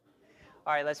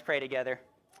All right, let's pray together.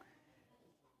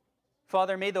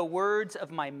 Father, may the words of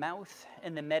my mouth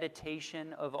and the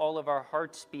meditation of all of our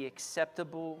hearts be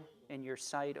acceptable in your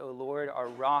sight, O Lord, our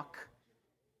rock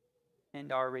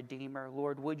and our Redeemer.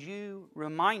 Lord, would you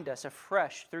remind us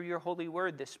afresh through your holy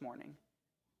word this morning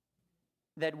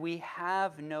that we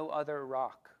have no other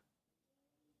rock,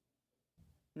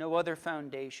 no other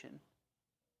foundation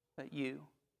but you.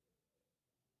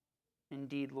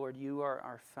 Indeed, Lord, you are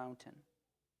our fountain,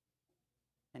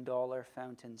 and all our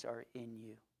fountains are in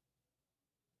you.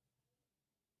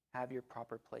 Have your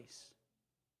proper place.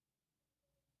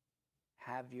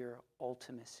 Have your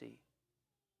ultimacy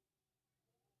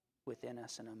within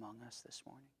us and among us this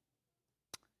morning.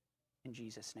 In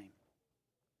Jesus' name,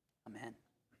 amen.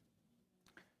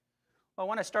 Well, I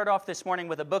want to start off this morning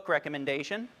with a book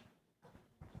recommendation.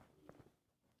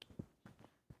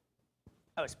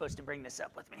 I was supposed to bring this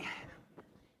up with me.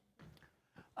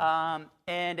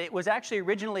 And it was actually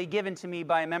originally given to me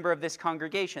by a member of this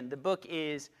congregation. The book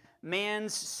is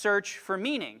Man's Search for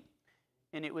Meaning,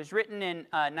 and it was written in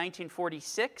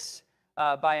 1946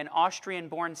 by an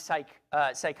Austrian-born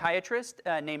psychiatrist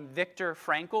named Viktor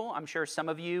Frankl. I'm sure some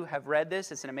of you have read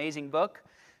this. It's an amazing book.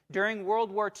 During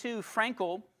World War II,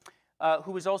 Frankl,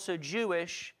 who was also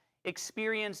Jewish,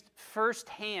 experienced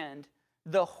firsthand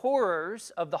the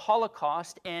horrors of the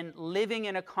Holocaust and living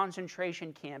in a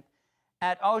concentration camp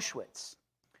at Auschwitz.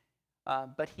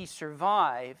 But he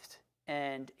survived,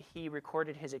 and he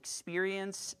recorded his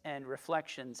experience and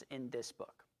reflections in this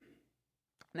book.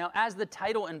 Now, as the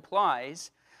title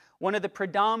implies, one of the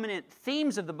predominant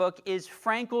themes of the book is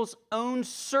Frankl's own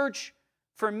search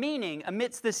for meaning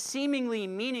amidst the seemingly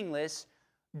meaningless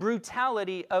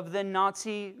brutality of the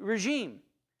Nazi regime,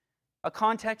 a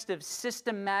context of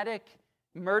systematic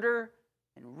murder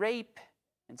and rape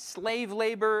and slave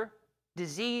labor,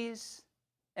 disease,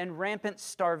 and rampant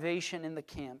starvation in the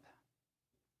camp.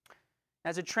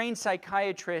 As a trained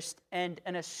psychiatrist and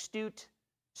an astute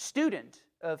student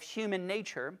of human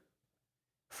nature,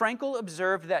 Frankl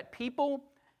observed that people,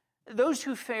 those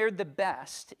who fared the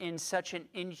best in such an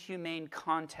inhumane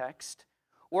context,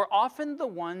 were often the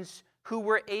ones who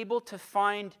were able to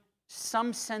find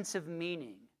some sense of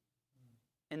meaning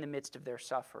in the midst of their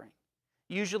suffering,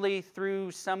 usually through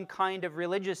some kind of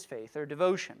religious faith or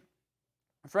devotion.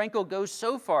 Frankl goes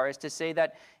so far as to say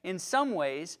that in some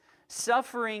ways,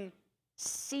 suffering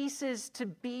ceases to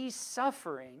be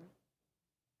suffering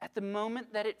at the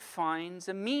moment that it finds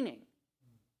a meaning,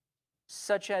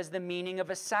 such as the meaning of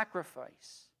a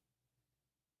sacrifice.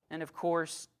 And of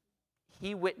course,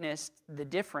 he witnessed the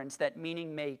difference that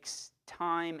meaning makes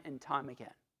time and time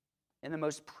again in the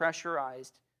most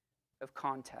pressurized of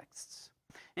contexts.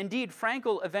 Indeed,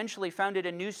 Frankl eventually founded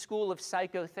a new school of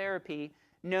psychotherapy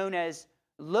known as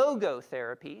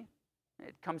logotherapy.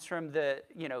 It comes from the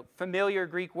familiar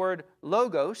Greek word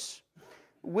logos,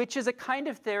 which is a kind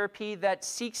of therapy that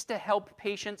seeks to help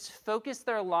patients focus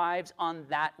their lives on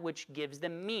that which gives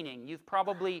them meaning. You've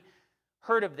probably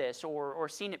heard of this or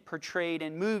seen it portrayed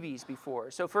in movies before.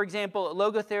 So, for example,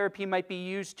 logotherapy might be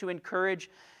used to encourage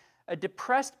a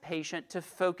depressed patient to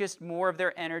focus more of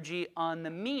their energy on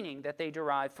the meaning that they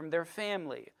derive from their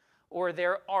family or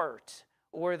their art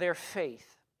or their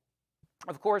faith.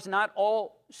 Of course, not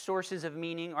all sources of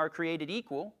meaning are created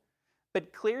equal,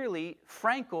 but clearly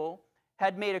Frankl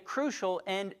had made a crucial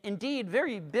and indeed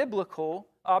very biblical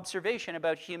observation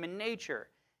about human nature,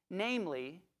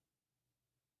 namely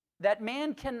that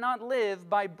man cannot live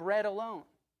by bread alone.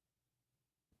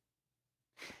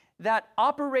 That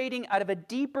operating out of a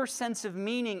deeper sense of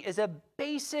meaning is a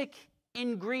basic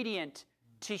ingredient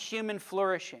to human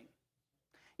flourishing.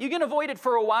 You can avoid it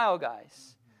for a while,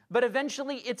 guys, but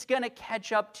eventually it's going to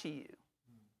catch up to you.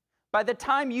 By the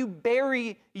time you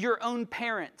bury your own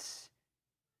parents,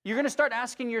 you're going to start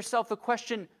asking yourself the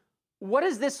question, what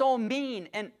does this all mean?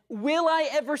 And will I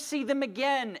ever see them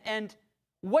again? And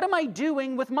what am I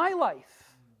doing with my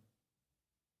life?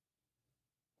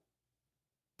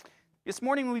 This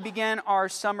morning we began our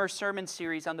summer sermon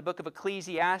series on the book of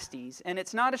Ecclesiastes, and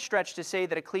it's not a stretch to say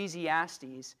that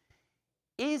Ecclesiastes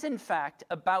is in fact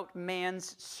about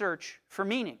man's search for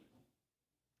meaning.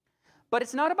 But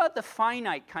it's not about the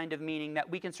finite kind of meaning that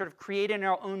we can sort of create in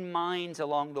our own minds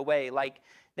along the way, like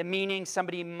the meaning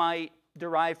somebody might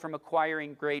derive from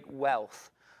acquiring great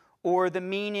wealth, or the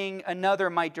meaning another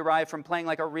might derive from playing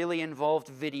like a really involved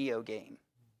video game.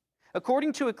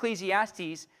 According to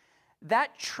Ecclesiastes,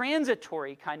 that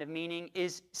transitory kind of meaning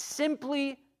is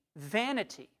simply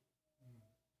vanity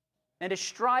and a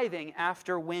striving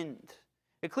after wind.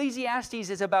 Ecclesiastes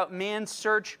is about man's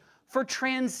search for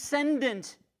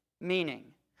transcendent meaning,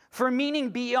 for meaning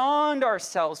beyond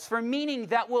ourselves, for meaning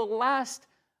that will last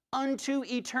unto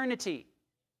eternity.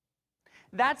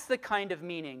 That's the kind of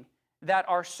meaning that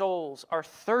our souls are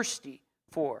thirsty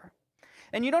for.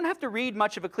 And you don't have to read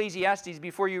much of Ecclesiastes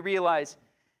before you realize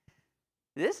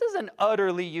this is an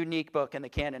utterly unique book in the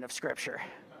canon of Scripture.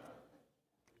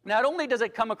 Not only does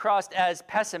it come across as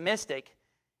pessimistic,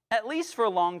 at least for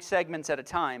long segments at a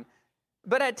time,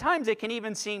 but at times it can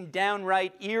even seem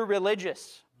downright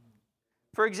irreligious.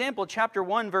 For example, chapter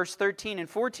 1, verse 13 and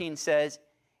 14 says,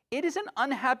 "It is an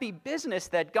unhappy business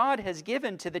that God has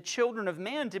given to the children of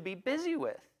man to be busy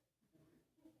with.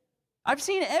 I've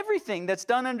seen everything that's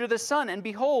done under the sun, and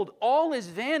behold, all is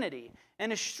vanity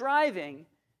and is striving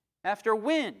after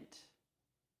wind."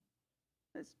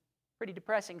 That's pretty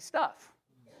depressing stuff.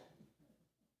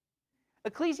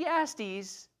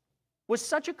 Ecclesiastes was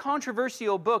such a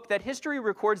controversial book that history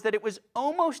records that it was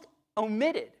almost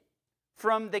omitted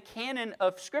from the canon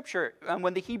of Scripture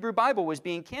when the Hebrew Bible was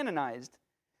being canonized.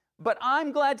 But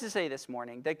I'm glad to say this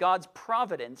morning that God's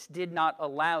providence did not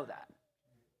allow that.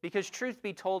 Because truth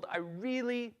be told, I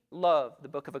really love the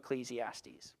book of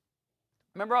Ecclesiastes.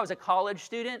 Remember, I was a college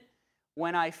student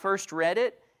when I first read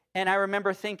it, and I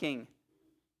remember thinking,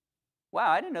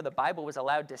 wow, I didn't know the Bible was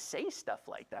allowed to say stuff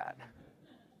like that.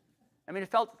 I mean, it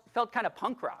felt kind of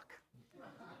punk rock.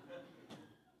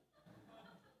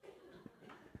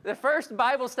 The first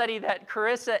Bible study that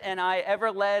Carissa and I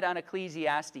ever led on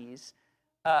Ecclesiastes,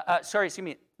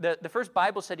 the first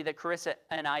Bible study that Carissa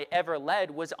and I ever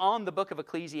led was on the book of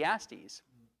Ecclesiastes.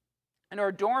 And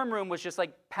our dorm room was just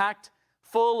like packed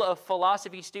full of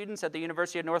philosophy students at the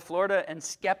University of North Florida and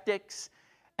skeptics,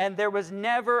 and there was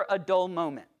never a dull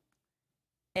moment.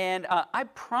 And I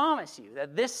promise you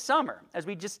that this summer, as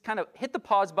we just kind of hit the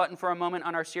pause button for a moment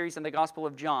on our series on the Gospel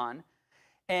of John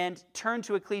and turn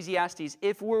to Ecclesiastes,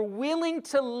 if we're willing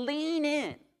to lean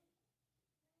in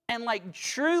and like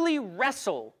truly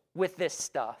wrestle with this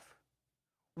stuff,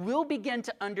 we'll begin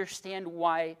to understand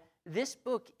why this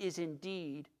book is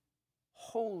indeed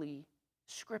Holy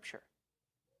Scripture.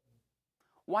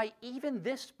 Why even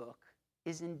this book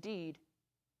is indeed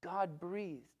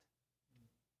God-breathed.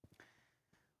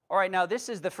 All right, now this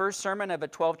is the first sermon of a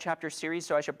 12-chapter series,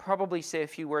 so I should probably say a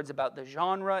few words about the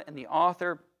genre and the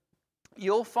author.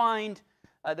 You'll find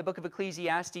the book of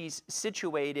Ecclesiastes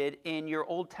situated in your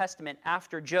Old Testament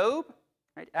after Job,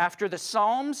 right? After the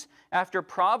Psalms, after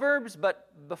Proverbs,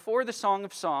 but before the Song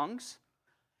of Songs,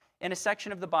 in a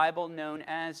section of the Bible known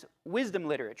as wisdom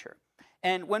literature.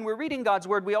 And when we're reading God's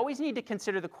Word, we always need to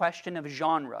consider the question of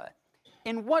genre.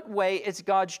 In what way is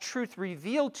God's truth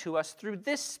revealed to us through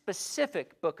this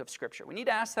specific book of Scripture? We need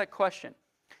to ask that question.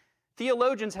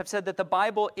 Theologians have said that the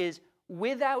Bible is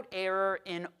without error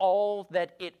in all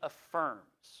that it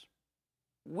affirms.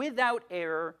 Without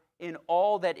error in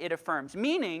all that it affirms,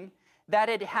 meaning that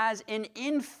it has an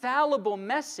infallible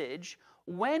message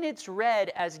when it's read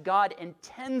as God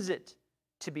intends it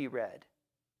to be read.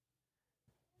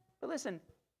 But listen,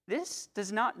 this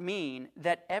does not mean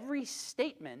that every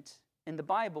statement in the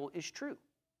Bible is true.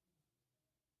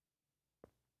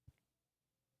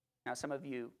 Now, some of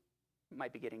you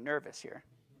might be getting nervous here.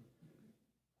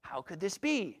 How could this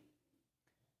be?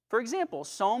 For example,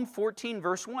 Psalm 14,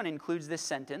 verse 1 includes this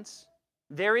sentence,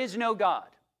 "There is no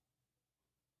God."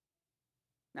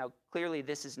 Now, clearly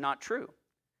this is not true.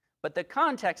 But the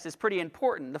context is pretty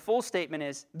important. The full statement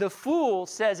is, "The fool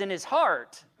says in his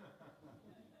heart,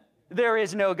 there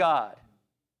is no God."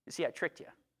 You see, I tricked you.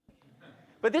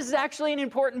 But this is actually an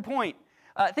important point.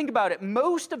 Think about it.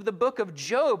 Most of the book of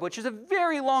Job, which is a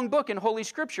very long book in Holy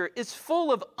Scripture, is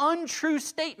full of untrue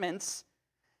statements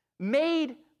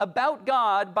made about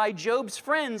God by Job's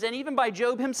friends and even by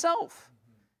Job himself.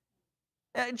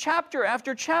 Chapter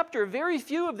after chapter, very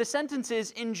few of the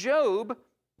sentences in Job,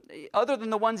 other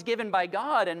than the ones given by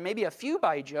God and maybe a few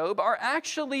by Job, are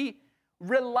actually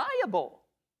reliable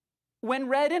when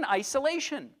read in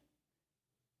isolation.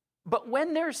 But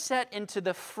when they're set into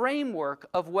the framework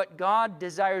of what God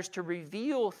desires to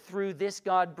reveal through this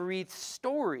God-breathed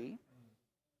story,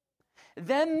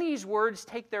 then these words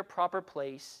take their proper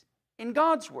place in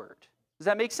God's Word. Does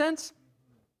that make sense?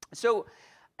 So,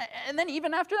 and then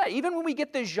even after that, even when we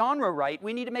get the genre right,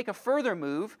 we need to make a further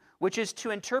move, which is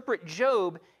to interpret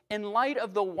Job in light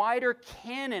of the wider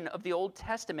canon of the Old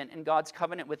Testament and God's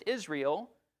covenant with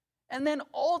Israel. And then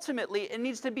ultimately, it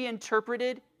needs to be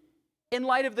interpreted in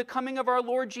light of the coming of our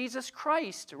Lord Jesus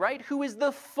Christ, right? Who is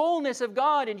the fullness of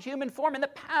God in human form. In the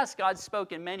past, God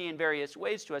spoke in many and various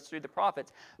ways to us through the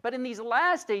prophets. But in these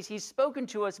last days, He's spoken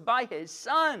to us by His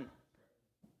Son.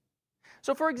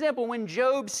 So for example, when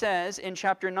Job says in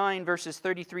chapter 9, verses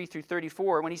 33 through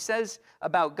 34, when he says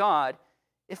about God,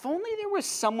 if only there was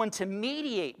someone to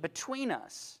mediate between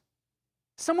us,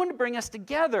 someone to bring us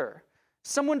together,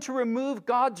 someone to remove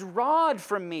God's rod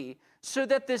from me, so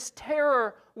that this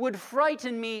terror would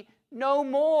frighten me no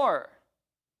more.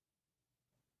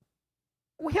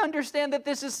 We understand that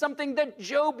this is something that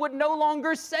Job would no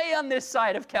longer say on this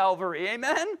side of Calvary.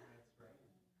 Amen?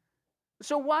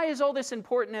 So why is all this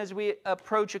important as we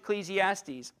approach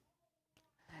Ecclesiastes?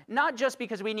 Not just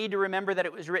because we need to remember that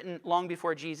it was written long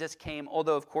before Jesus came,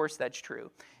 although of course that's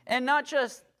true. And not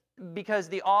just because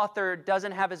the author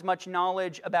doesn't have as much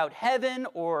knowledge about heaven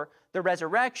or the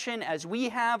resurrection as we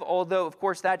have, although of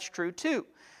course that's true too.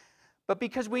 But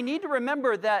because we need to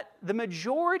remember that the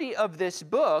majority of this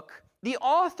book, the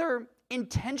author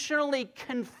intentionally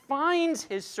confines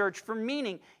his search for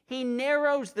meaning. He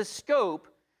narrows the scope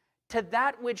to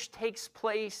that which takes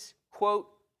place, quote,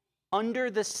 under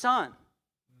the sun.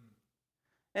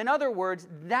 In other words,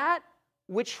 that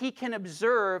which he can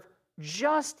observe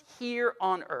just here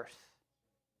on earth.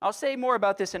 I'll say more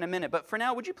about this in a minute, but for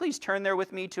now, would you please turn there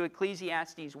with me to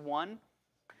Ecclesiastes 1?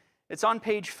 It's on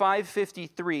page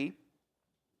 553.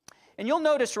 And you'll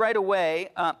notice right away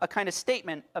a kind of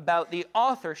statement about the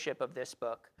authorship of this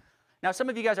book. Now, some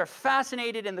of you guys are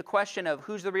fascinated in the question of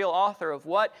who's the real author of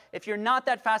what. If you're not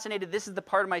that fascinated, this is the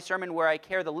part of my sermon where I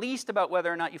care the least about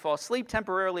whether or not you fall asleep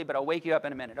temporarily, but I'll wake you up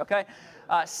in a minute, okay?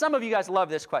 Some of you guys love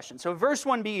this question. So verse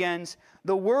 1 begins,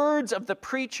 the words of the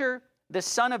preacher, the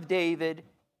son of David,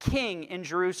 king in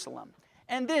Jerusalem.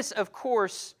 And this, of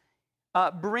course,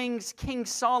 brings King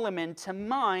Solomon to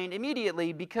mind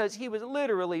immediately because he was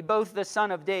literally both the son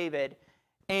of David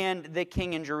and the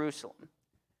king in Jerusalem.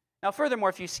 Now, furthermore,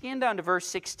 if you scan down to verse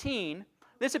 16,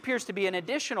 this appears to be an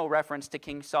additional reference to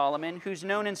King Solomon, who's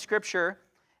known in Scripture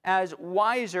as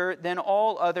wiser than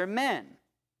all other men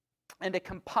and a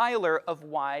compiler of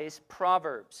wise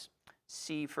proverbs.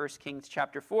 See 1 Kings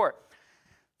chapter 4.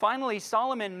 Finally,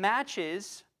 Solomon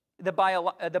matches the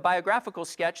biographical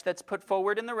sketch that's put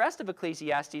forward in the rest of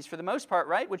Ecclesiastes for the most part,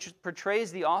 right? Which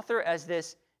portrays the author as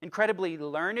this incredibly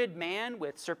learned man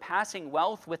with surpassing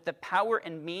wealth, with the power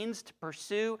and means to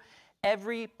pursue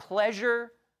every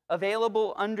pleasure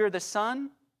available under the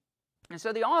sun. And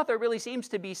so the author really seems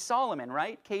to be Solomon,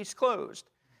 right? Case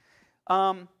closed.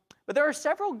 But there are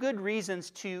several good reasons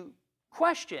to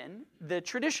question the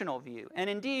traditional view.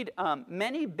 And indeed,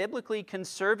 many biblically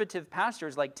conservative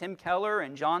pastors like Tim Keller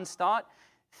and John Stott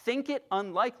think it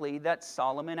unlikely that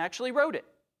Solomon actually wrote it.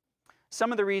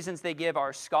 Some of the reasons they give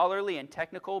are scholarly and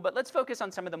technical, but let's focus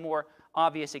on some of the more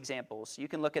obvious examples. You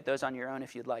can look at those on your own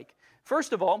if you'd like.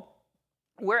 First of all,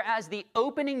 whereas the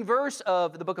opening verse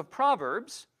of the book of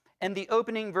Proverbs and the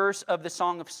opening verse of the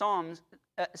Song of Songs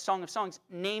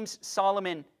names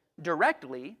Solomon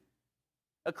directly,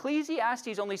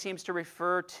 Ecclesiastes only seems to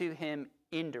refer to him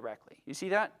indirectly. You see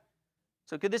that?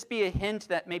 So could this be a hint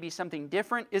that maybe something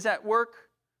different is at work?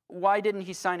 Why didn't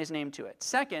he sign his name to it?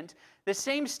 Second, the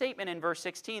same statement in verse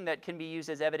 16 that can be used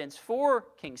as evidence for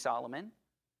King Solomon,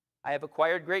 I have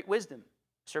acquired great wisdom,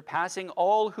 surpassing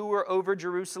all who were over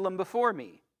Jerusalem before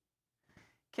me,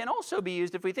 can also be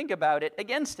used, if we think about it,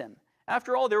 against him.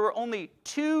 After all, there were only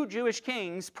 2 Jewish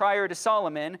kings prior to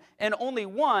Solomon, and only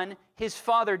one, his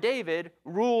father David,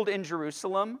 ruled in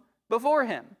Jerusalem before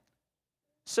him.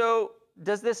 So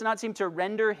does this not seem to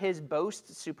render his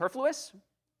boast superfluous?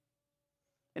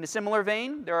 In a similar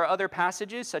vein, there are other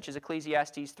passages, such as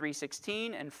Ecclesiastes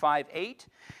 3:16 and 5:8,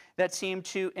 that seem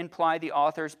to imply the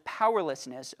author's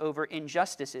powerlessness over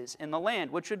injustices in the land,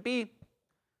 which would be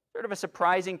sort of a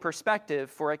surprising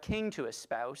perspective for a king to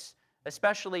espouse,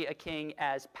 especially a king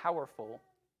as powerful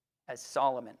as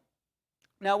Solomon.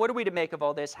 Now, what are we to make of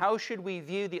all this? How should we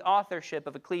view the authorship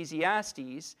of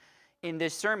Ecclesiastes in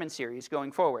this sermon series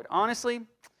going forward? Honestly,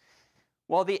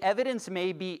 while the evidence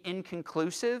may be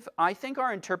inconclusive, I think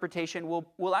our interpretation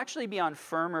will actually be on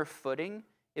firmer footing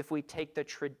if we take the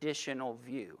traditional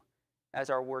view as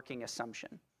our working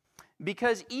assumption.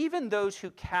 Because even those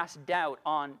who cast doubt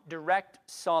on direct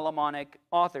Solomonic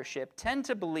authorship tend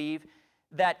to believe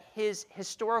that his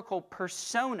historical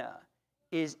persona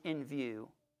is in view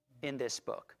in this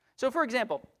book. So for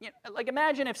example, like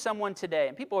imagine if someone today,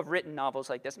 and people have written novels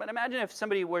like this, but imagine if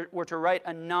somebody were to write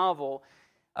a novel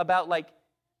about like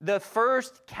the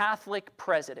first Catholic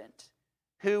president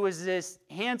who was this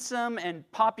handsome and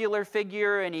popular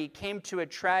figure, and he came to a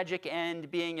tragic end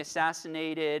being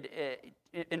assassinated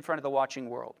in front of the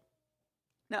watching world.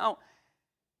 Now,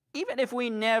 even if we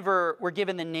never were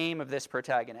given the name of this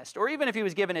protagonist, or even if he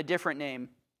was given a different name,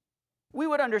 we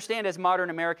would understand as modern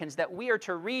Americans that we are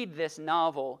to read this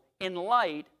novel in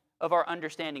light of our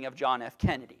understanding of John F.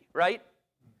 Kennedy, right?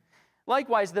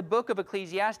 Likewise, the book of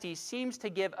Ecclesiastes seems to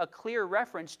give a clear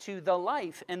reference to the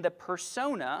life and the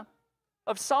persona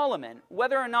of Solomon,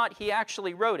 whether or not he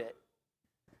actually wrote it.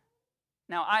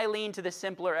 Now, I lean to the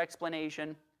simpler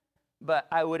explanation, but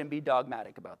I wouldn't be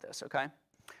dogmatic about this, okay?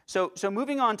 So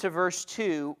moving on to verse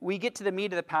 2, we get to the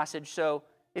meat of the passage. So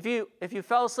if you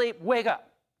fell asleep, wake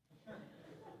up.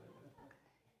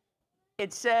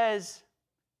 It says,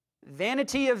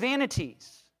 "Vanity of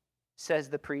vanities," says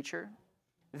the preacher.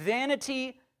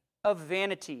 Vanity of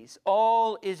vanities.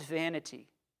 All is vanity.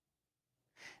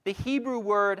 The Hebrew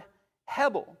word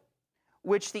hebel,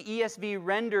 which the ESV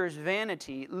renders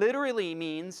vanity, literally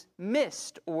means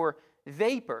mist or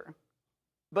vapor.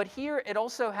 But here it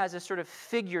also has a sort of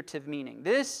figurative meaning.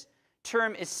 This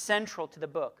term is central to the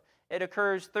book. It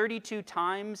occurs 38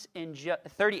 times in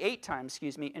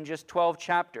just 12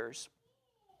 chapters.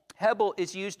 Hebel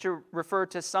is used to refer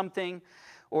to something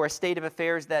or a state of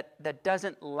affairs that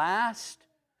doesn't last,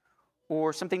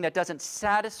 or something that doesn't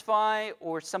satisfy,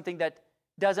 or something that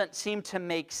doesn't seem to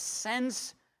make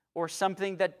sense, or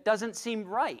something that doesn't seem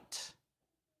right.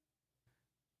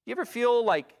 You ever feel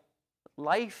like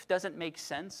life doesn't make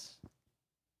sense?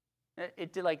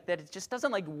 It just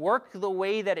doesn't work the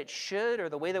way that it should or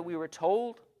the way that we were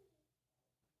told?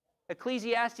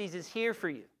 Ecclesiastes is here for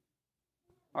you.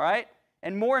 All right?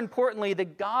 And more importantly, the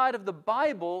God of the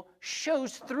Bible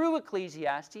shows through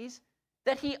Ecclesiastes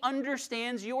that he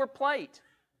understands your plight.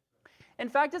 In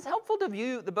fact, it's helpful to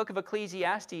view the book of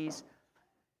Ecclesiastes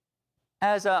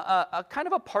as a kind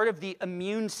of a part of the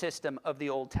immune system of the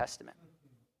Old Testament.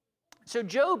 So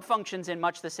Job functions in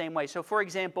much the same way. So for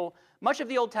example, much of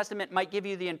the Old Testament might give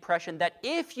you the impression that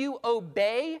if you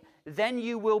obey, then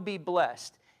you will be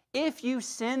blessed. If you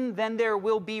sin, then there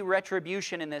will be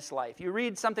retribution in this life. You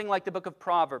read something like the book of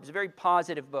Proverbs, a very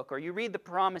positive book, or you read the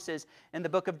promises in the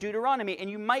book of Deuteronomy, and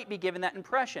you might be given that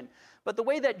impression. But the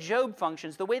way that Job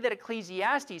functions, the way that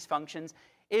Ecclesiastes functions,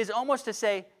 is almost to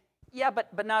say, yeah,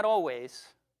 but not always.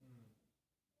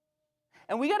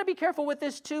 And we got to be careful with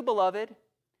this too, beloved.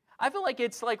 I feel like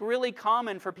it's really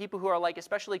common for people who are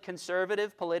especially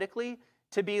conservative politically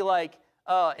to be like,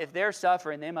 oh, if they're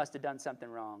suffering, they must have done something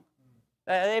wrong.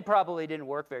 They probably didn't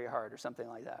work very hard or something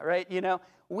like that, right?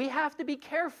 We have to be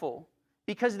careful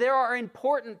because there are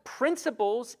important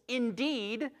principles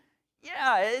indeed.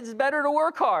 Yeah, it's better to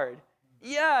work hard.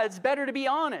 Yeah, it's better to be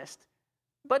honest.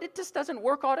 But it just doesn't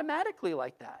work automatically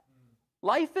like that.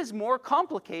 Life is more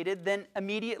complicated than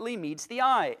immediately meets the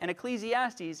eye, and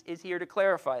Ecclesiastes is here to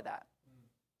clarify that.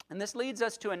 And this leads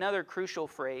us to another crucial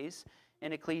phrase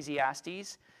in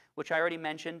Ecclesiastes, which I already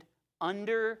mentioned,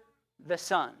 under the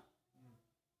sun.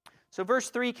 So verse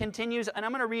 3 continues, and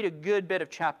I'm going to read a good bit of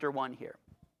chapter 1 here.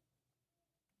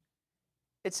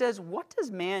 It says, "What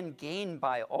does man gain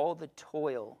by all the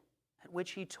toil at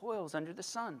which he toils under the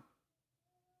sun?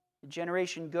 A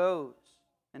generation goes,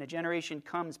 and a generation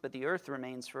comes, but the earth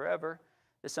remains forever.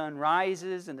 The sun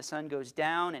rises, and the sun goes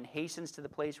down, and hastens to the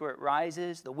place where it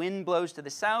rises. The wind blows to the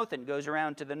south, and goes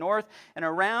around to the north, and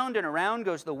around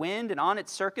goes the wind, and on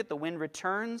its circuit the wind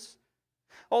returns.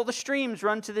 All the streams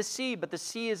run to the sea, but the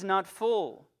sea is not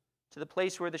full. To the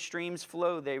place where the streams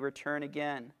flow, they return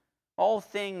again. All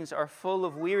things are full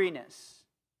of weariness.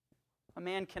 A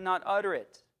man cannot utter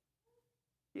it.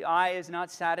 The eye is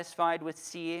not satisfied with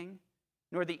seeing,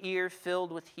 nor the ear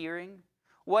filled with hearing.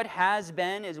 What has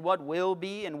been is what will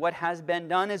be, and what has been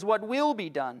done is what will be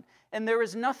done. And there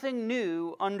is nothing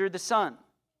new under the sun.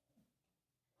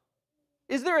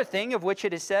 Is there a thing of which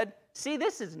it is said, 'See,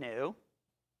 this is new'?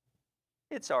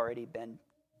 It's already been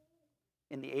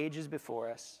in the ages before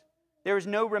us. There is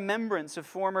no remembrance of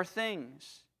former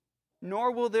things,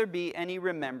 nor will there be any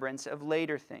remembrance of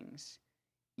later things,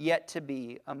 yet to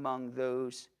be among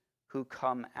those who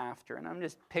come after." And I'm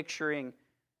just picturing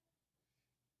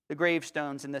the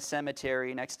gravestones in the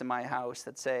cemetery next to my house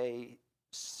that say,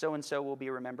 so-and-so will be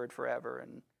remembered forever.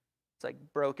 And it's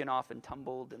broken off and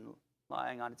tumbled and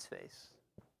lying on its face.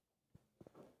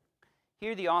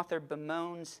 Here the author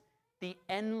bemoans the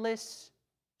endless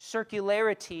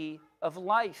circularity of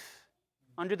life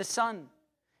under the sun,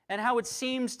 and how it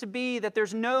seems to be that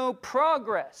there's no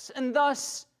progress, and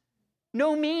thus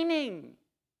no meaning.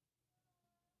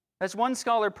 As one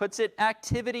scholar puts it,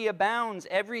 activity abounds.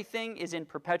 Everything is in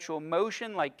perpetual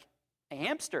motion like a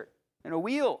hamster in a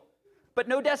wheel, but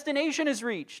no destination is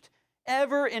reached.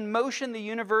 Ever in motion, the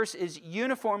universe is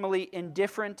uniformly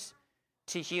indifferent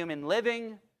to human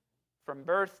living from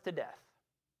birth to death.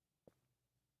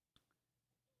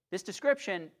 This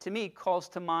description, to me, calls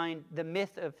to mind the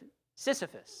myth of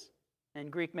Sisyphus in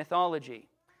Greek mythology.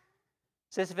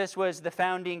 Sisyphus was the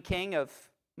founding king of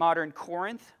modern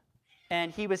Corinth,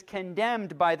 and he was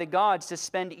condemned by the gods to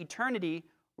spend eternity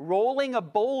rolling a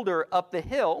boulder up the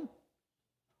hill,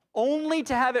 only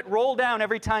to have it roll down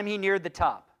every time he neared the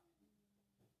top.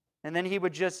 And then he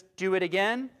would just do it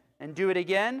again, and do it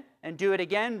again, and do it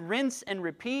again, rinse and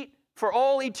repeat for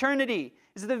all eternity.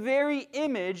 It's the very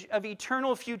image of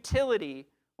eternal futility,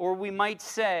 or we might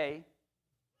say,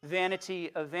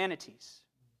 vanity of vanities.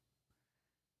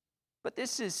 But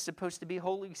this is supposed to be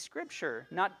Holy Scripture,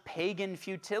 not pagan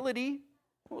futility.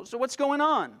 So what's going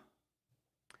on?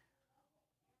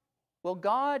 Well,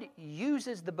 God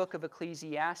uses the book of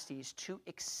Ecclesiastes to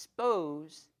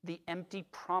expose the empty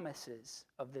promises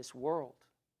of this world.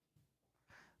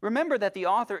 Remember that the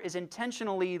author is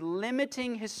intentionally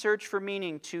limiting his search for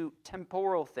meaning to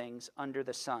temporal things under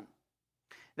the sun.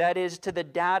 That is, to the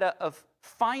data of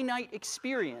finite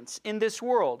experience in this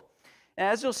world. And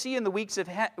as you'll see in the weeks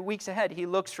ahead, he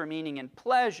looks for meaning in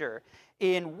pleasure,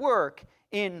 in work,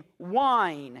 in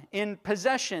wine, in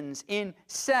possessions, in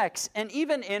sex, and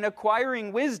even in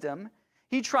acquiring wisdom.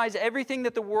 He tries everything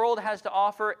that the world has to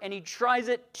offer, and he tries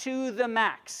it to the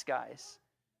max, guys.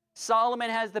 Solomon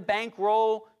has the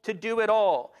bankroll to do it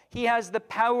all. He has the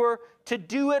power to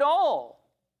do it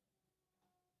all.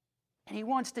 And he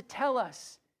wants to tell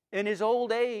us in his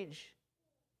old age,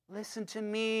 listen to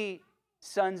me,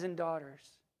 sons and daughters.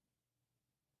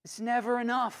 It's never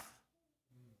enough.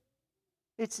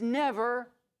 It's never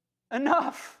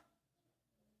enough.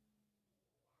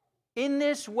 In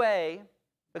this way,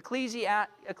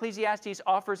 Ecclesiastes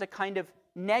offers a kind of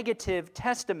negative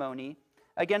testimony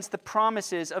against the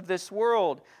promises of this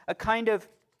world, a kind of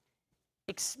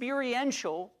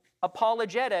experiential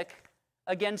apologetic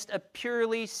against a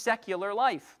purely secular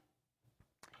life.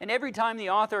 And every time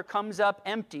the author comes up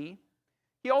empty,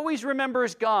 he always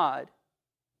remembers God,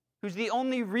 who's the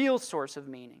only real source of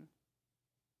meaning.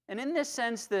 And in this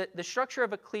sense, the structure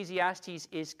of Ecclesiastes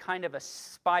is kind of a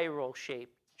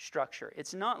spiral-shaped structure.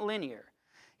 It's not linear.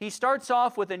 He starts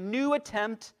off with a new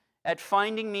attempt at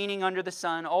finding meaning under the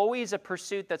sun, always a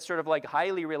pursuit that's sort of like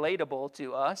highly relatable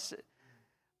to us.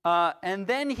 And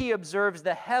then he observes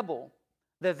the hebel,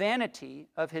 the vanity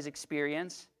of his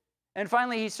experience. And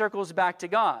finally, he circles back to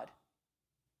God.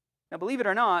 Now, believe it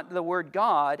or not, the word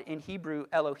God in Hebrew,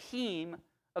 Elohim,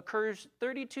 occurs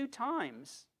 32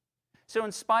 times. So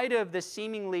in spite of the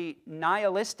seemingly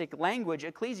nihilistic language,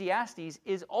 Ecclesiastes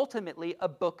is ultimately a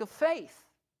book of faith.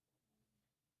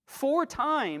 4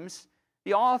 times,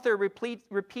 the author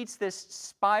repeats this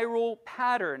spiral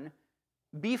pattern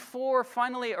before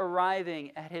finally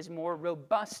arriving at his more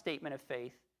robust statement of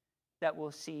faith that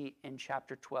we'll see in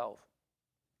chapter 12.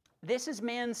 This is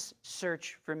man's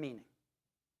search for meaning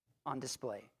on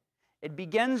display. It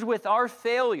begins with our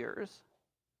failures,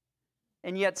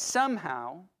 and yet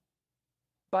somehow,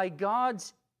 by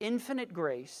God's infinite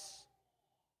grace,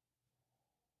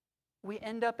 we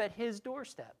end up at his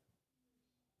doorstep.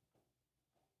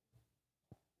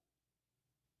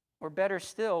 Or better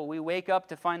still, we wake up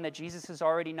to find that Jesus is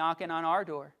already knocking on our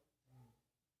door.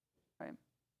 Right?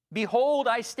 Behold,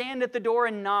 I stand at the door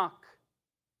and knock,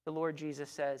 the Lord Jesus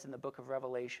says in the book of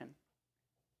Revelation.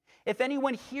 If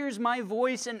anyone hears my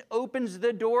voice and opens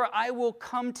the door, I will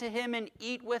come to him and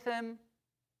eat with him,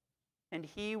 and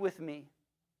he with me.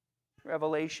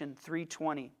 Revelation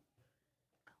 3:20.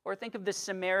 Or think of the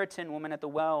Samaritan woman at the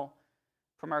well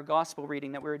from our gospel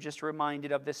reading that we were just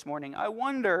reminded of this morning. I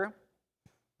wonder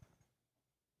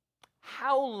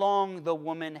how long the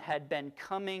woman had been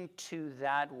coming to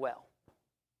that well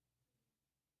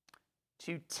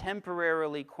to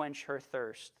temporarily quench her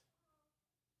thirst,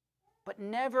 but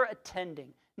never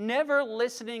attending, never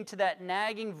listening to that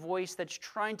nagging voice that's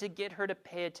trying to get her to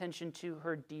pay attention to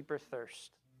her deeper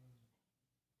thirst.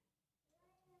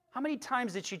 How many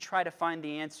times did she try to find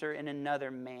the answer in another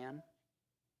man?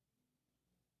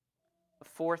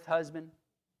 A 4th husband?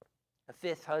 A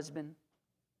 5th husband?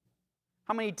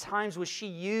 How many times was she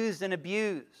used and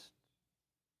abused?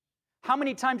 How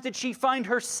many times did she find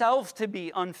herself to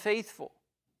be unfaithful?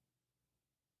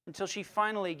 Until she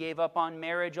finally gave up on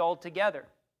marriage altogether.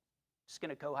 Just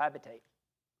going to cohabitate.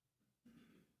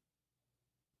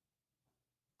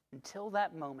 Until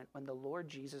that moment when the Lord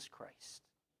Jesus Christ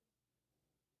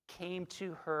came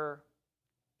to her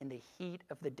in the heat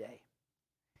of the day,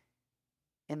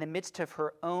 in the midst of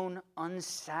her own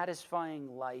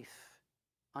unsatisfying life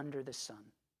under the sun.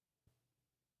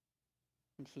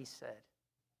 And he said,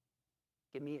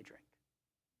 give me a drink.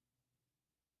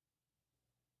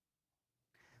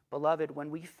 Beloved, when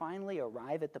we finally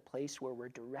arrive at the place where we're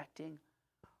directing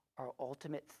our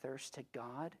ultimate thirst to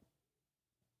God,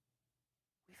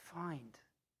 we find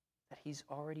that he's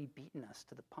already beaten us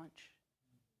to the punch.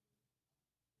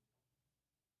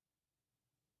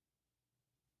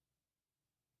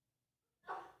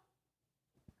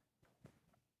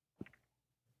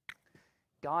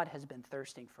 God has been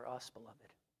thirsting for us, beloved.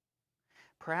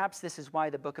 Perhaps this is why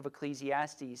the book of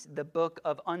Ecclesiastes, the book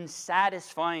of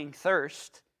unsatisfying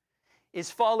thirst,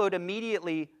 is followed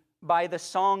immediately by the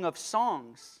Song of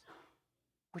Songs,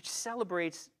 which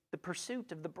celebrates the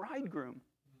pursuit of the bridegroom.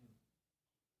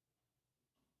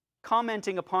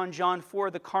 Commenting upon John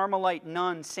 4, the Carmelite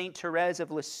nun, Saint Therese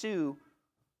of Lisieux,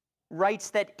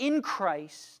 writes that in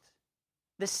Christ,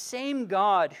 the same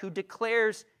God who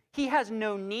declares he has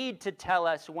no need to tell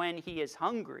us when he is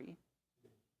hungry,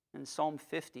 in Psalm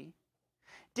 50,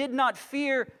 did not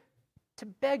fear to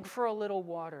beg for a little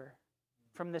water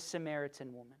from the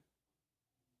Samaritan woman.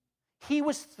 He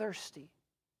was thirsty,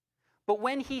 but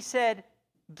when he said,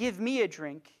 "Give me a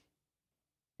drink,"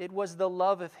 it was the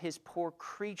love of his poor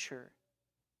creature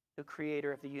the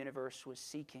creator of the universe was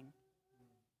seeking.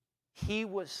 He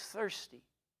was thirsty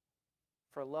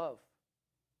for love.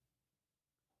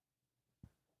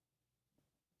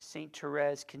 Saint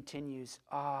Therese continues,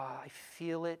 I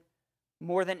feel it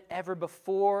more than ever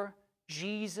before.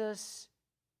 Jesus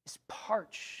is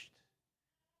parched.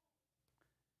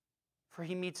 For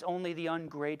he meets only the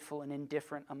ungrateful and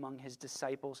indifferent among his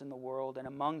disciples in the world, and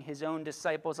among his own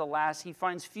disciples, alas, he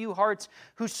finds few hearts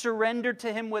who surrender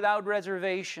to him without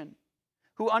reservation,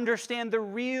 who understand the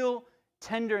real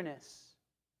tenderness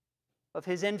of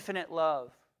his infinite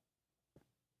love.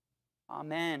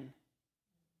 Amen.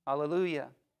 Hallelujah.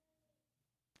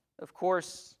 Of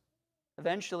course,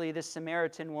 eventually this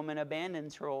Samaritan woman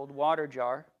abandons her old water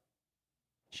jar.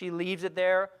 She leaves it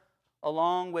there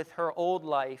along with her old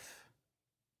life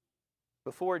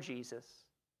before Jesus.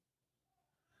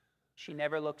 She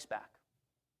never looks back.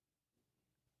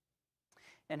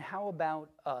 And how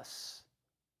about us,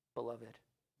 beloved?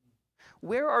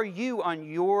 Where are you on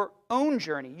your own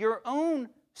journey, your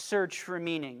own search for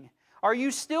meaning? Are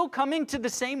you still coming to the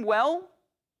same well?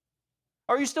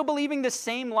 Are you still believing the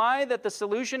same lie that the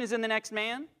solution is in the next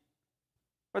man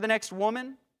or the next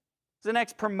woman, the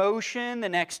next promotion, the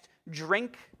next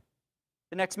drink,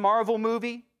 the next Marvel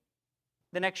movie,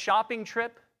 the next shopping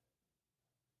trip,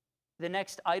 the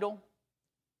next idol,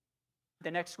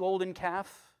 the next golden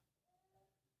calf?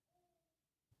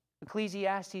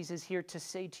 Ecclesiastes is here to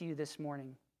say to you this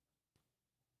morning,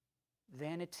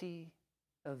 vanity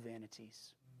of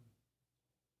vanities.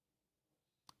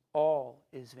 All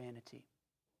is vanity.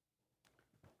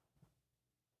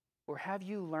 Or have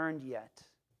you learned yet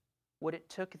what it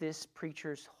took this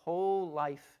preacher's whole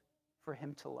life for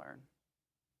him to learn?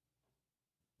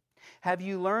 Have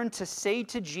you learned to say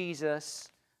to Jesus,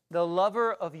 the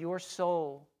lover of your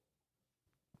soul,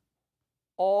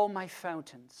 all my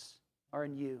fountains are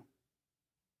in you?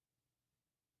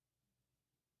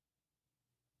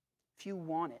 If you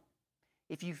want it,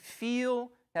 if you feel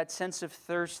that sense of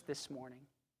thirst this morning,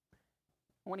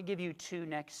 I want to give you two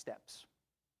next steps.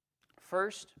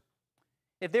 First,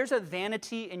 if there's a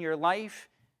vanity in your life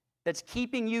that's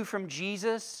keeping you from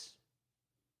Jesus,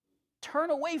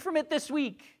 turn away from it this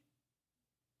week.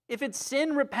 If it's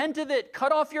sin, repent of it.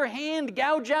 Cut off your hand,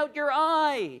 gouge out your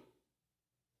eye.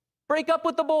 Break up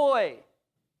with the boy.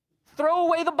 Throw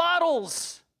away the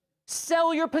bottles.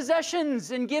 Sell your possessions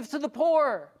and give to the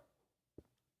poor.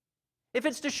 If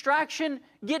it's distraction,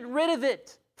 get rid of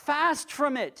it. Fast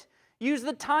from it. Use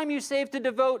the time you save to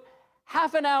devote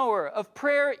half an hour of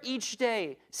prayer each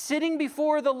day, sitting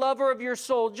before the lover of your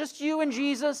soul, just you and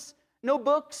Jesus, no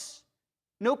books,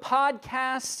 no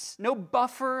podcasts, no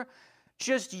buffer,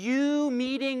 just you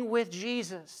meeting with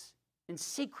Jesus in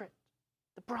secret,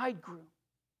 the bridegroom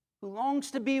who longs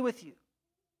to be with you,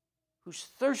 who's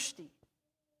thirsty,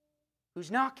 who's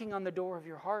knocking on the door of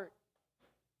your heart.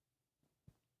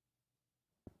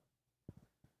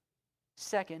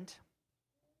 Second,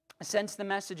 since the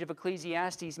message of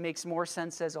Ecclesiastes makes more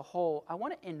sense as a whole, I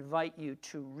want to invite you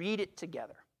to read it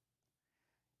together.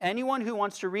 Anyone who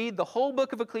wants to read the whole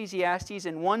book of Ecclesiastes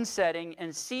in one setting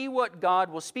and see what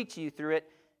God will speak to you through it,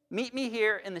 meet me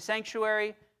here in the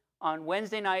sanctuary on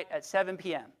Wednesday night at 7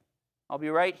 p.m. I'll be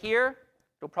right here.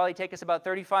 It'll probably take us about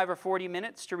 35 or 40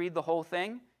 minutes to read the whole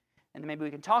thing, and then maybe we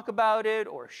can talk about it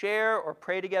or share or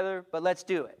pray together, but let's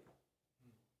do it.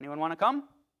 Anyone want to come?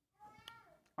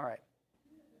 All right.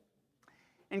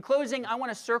 In closing, I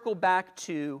want to circle back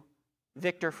to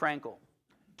Viktor Frankl,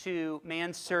 to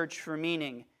man's search for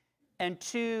meaning, and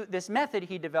to this method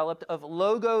he developed of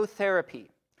logotherapy.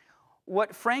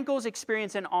 What Frankl's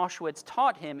experience in Auschwitz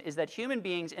taught him is that human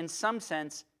beings, in some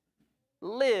sense,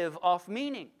 live off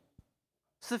meaning.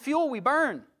 It's the fuel we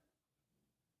burn.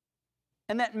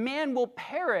 And that man will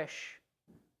perish,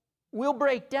 will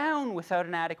break down without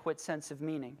an adequate sense of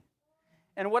meaning.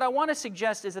 And what I want to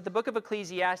suggest is that the book of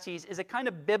Ecclesiastes is a kind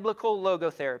of biblical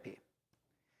logotherapy.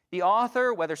 The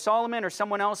author, whether Solomon or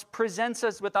someone else, presents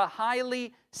us with a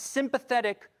highly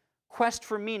sympathetic quest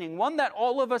for meaning, one that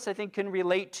all of us, I think, can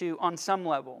relate to on some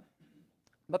level.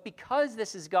 But because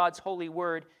this is God's holy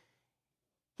word,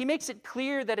 he makes it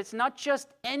clear that it's not just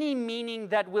any meaning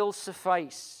that will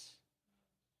suffice.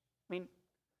 I mean,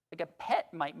 like a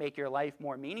pet might make your life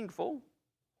more meaningful.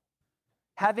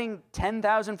 Having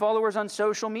 10,000 followers on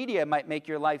social media might make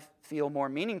your life feel more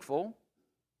meaningful.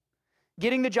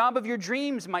 Getting the job of your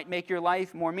dreams might make your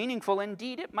life more meaningful.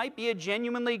 Indeed, it might be a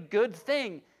genuinely good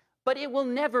thing, but it will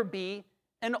never be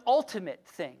an ultimate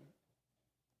thing.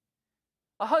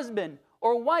 A husband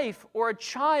or a wife or a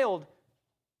child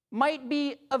might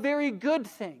be a very good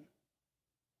thing,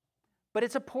 but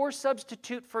it's a poor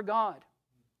substitute for God.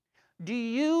 Do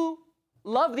you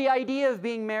love the idea of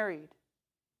being married?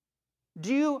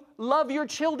 Do you love your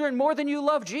children more than you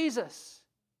love Jesus?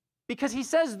 Because he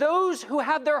says those who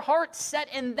have their hearts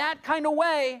set in that kind of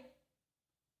way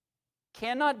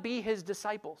cannot be his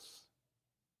disciples.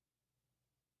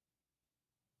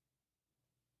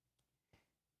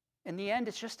 In the end,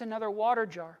 it's just another water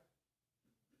jar.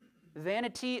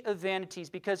 Vanity of vanities,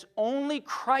 because only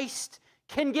Christ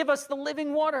can give us the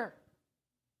living water.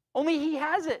 Only he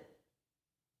has it.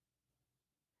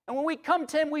 And when we come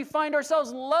to him, we find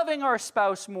ourselves loving our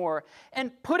spouse more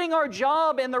and putting our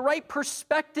job in the right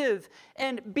perspective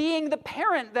and being the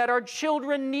parent that our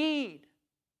children need.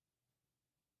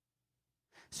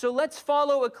 So let's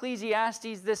follow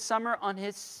Ecclesiastes this summer on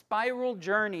his spiral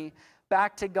journey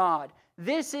back to God.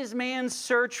 This is man's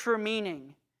search for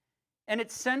meaning, and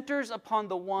it centers upon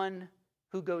the one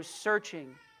who goes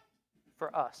searching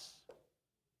for us.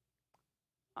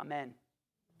 Amen.